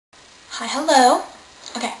Hi, hello.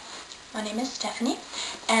 Okay, my name is Stephanie,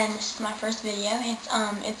 and this is my first video.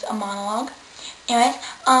 It's a monologue. Anyways,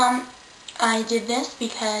 I did this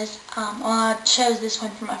because well, I chose this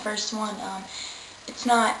one for my first one. It's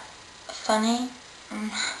not funny.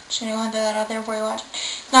 Should anyone throw that out there before you watch it?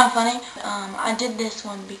 It's not funny. I did this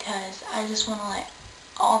one because I just want to let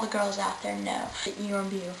all the girls out there know that you are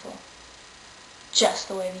beautiful, just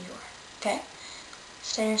the way that you are. Okay?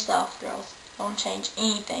 Stay yourself, girls. Don't change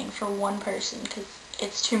anything for one person because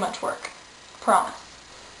it's too much work. Promise.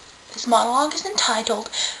 This monologue is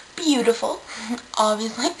entitled Beautiful,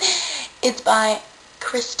 obviously. It's by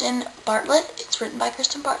Kristen Bartlett. It's written by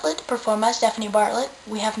Kristen Bartlett, performed by Stephanie Bartlett.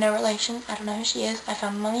 We have no relation. I don't know who she is. I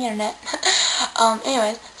found them on the internet.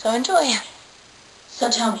 Anyways, so enjoy.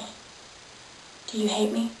 So tell me, do you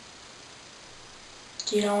hate me?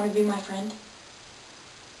 Do you not want to be my friend?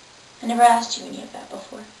 I never asked you any of that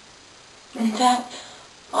before. In fact,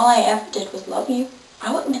 all I ever did was love you.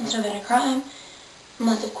 I wouldn't consider that a crime.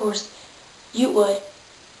 Unless, of course, you would.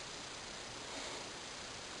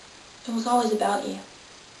 It was always about you.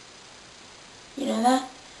 You know that?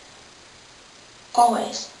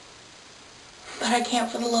 Always. But I can't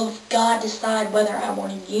for the love of God decide whether I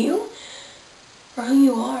wanted you or who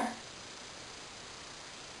you are.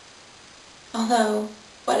 Although,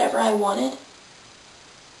 whatever I wanted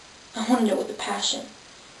it with a passion.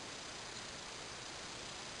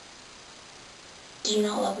 Do you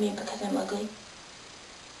not love me because I'm ugly?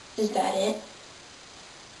 Is that it?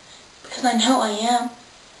 Because I know I am.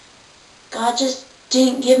 God just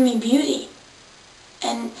didn't give me beauty.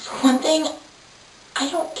 And for one thing, I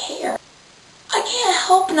don't care. I can't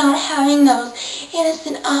help not having those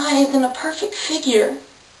innocent eyes and a perfect figure.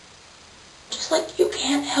 Just like you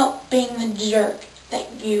can't help being the jerk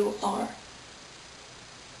that you are.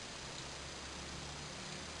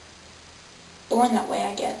 Born that way,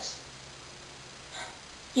 I guess.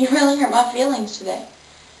 You really hurt my feelings today.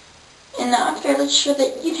 And I'm fairly sure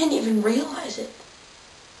that you didn't even realize it.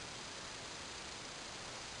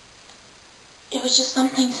 It was just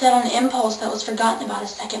something said on impulse that was forgotten about a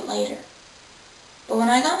second later. But when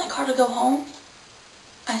I got in the car to go home,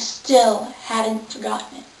 I still hadn't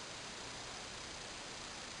forgotten it.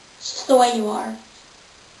 It's just the way you are.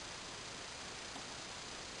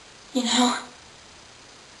 You know,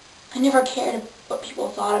 I never cared what people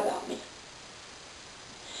thought about me.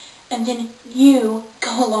 And then you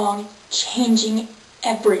go along changing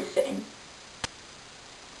everything.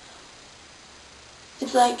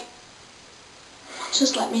 It's like,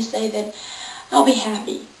 just let me say that I'll be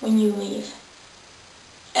happy when you leave.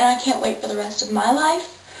 And I can't wait for the rest of my life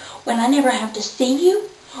when I never have to see you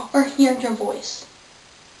or hear your voice.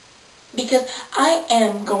 Because I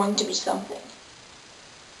am going to be something.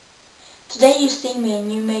 Today you see me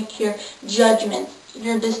and you make your judgments,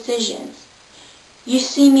 your decisions. You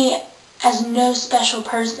see me as no special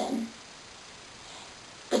person.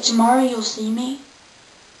 But tomorrow you'll see me,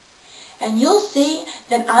 and you'll see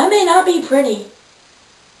that I may not be pretty,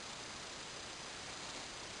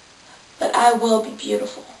 but I will be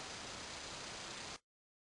beautiful.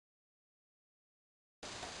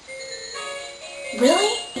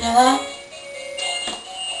 Really? You know that? Dang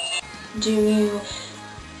it. Do you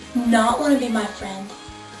not want to be my friend?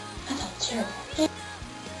 That sounds terrible.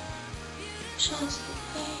 Just the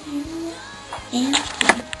way you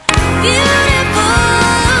are.